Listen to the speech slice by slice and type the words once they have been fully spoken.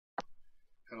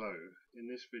Hello,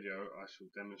 in this video I shall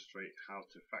demonstrate how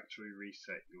to factory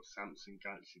reset your Samsung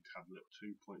Galaxy Tablet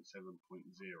 2.7.0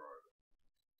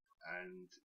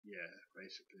 and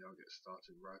basically I'll get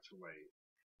started right away.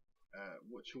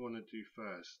 What you want to do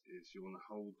first is you want to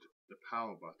hold the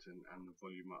power button and the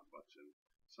volume up button.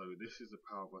 So this is the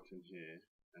power button here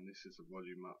and this is the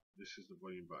volume up, this is the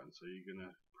volume button, so you're going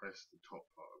to press the top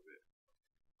part of it.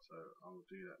 So I'll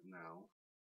do that now.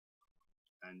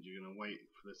 And you're going to wait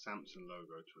for the Samsung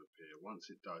logo to appear. Once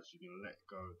it does, you're going to let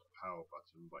go of the power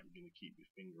button, but you're going to keep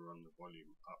your finger on the volume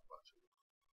up button.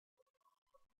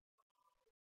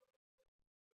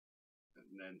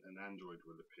 And then an Android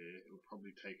will appear. It will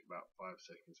probably take about 5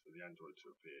 seconds for the Android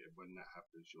to appear. When that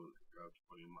happens, you'll let go of the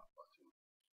volume up button.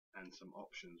 And some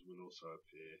options will also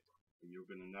appear. And you're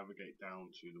going to navigate down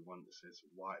to the one that says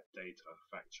Wipe Data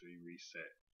Factory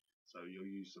Reset. So you'll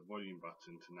use the volume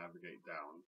button to navigate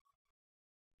down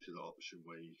to the option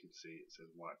where you can see it says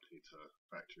Wipe Data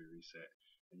Factory Reset,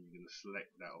 and you're going to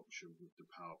select that option with the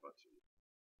power button.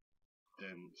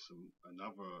 Then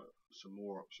some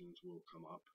more options will come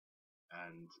up,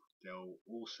 and they'll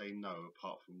all say no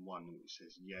apart from one which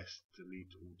says yes,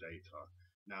 delete all data.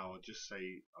 Now I'll just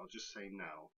say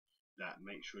now that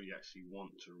make sure you actually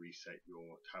want to reset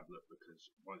your tablet,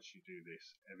 because once you do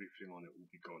this, everything on it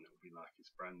will be gone. It will be like it's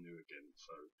brand new again.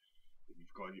 So if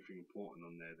you've got anything important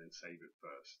on there, then save it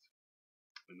first.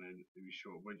 And then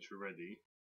once you're ready,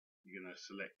 you're going to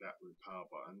select that with the power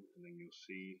button, and then you'll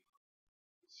see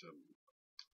some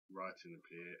writing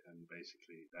appear, and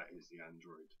basically that is the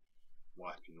Android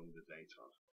wiping all the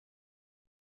data.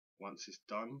 Once it's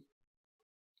done,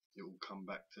 it will come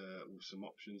back to some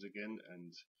options again,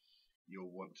 and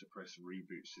you'll want to press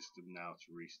reboot system now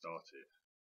to restart it.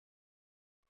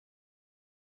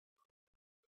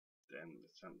 Then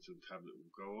the Samsung tablet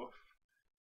will go off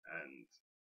and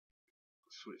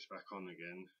switch back on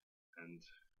again, and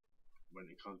when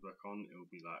it comes back on, it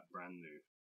will be like brand new.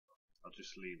 I'll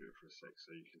just leave it for a sec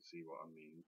so you can see what I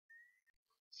mean.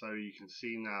 So you can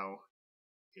see now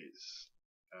it's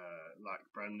like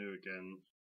brand new again.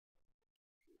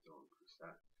 Don't press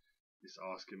that. It's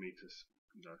asking me to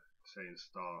say and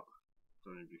start.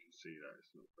 Don't know if you can see that,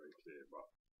 it's not very clear,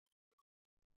 but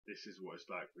this is what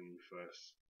it's like when you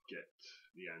first get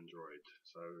the Android.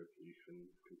 So you can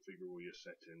configure all your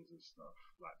settings and stuff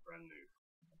like brand new.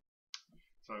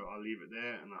 So I'll leave it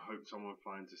there, and I hope someone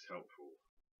finds this helpful.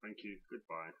 Thank you,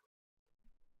 goodbye.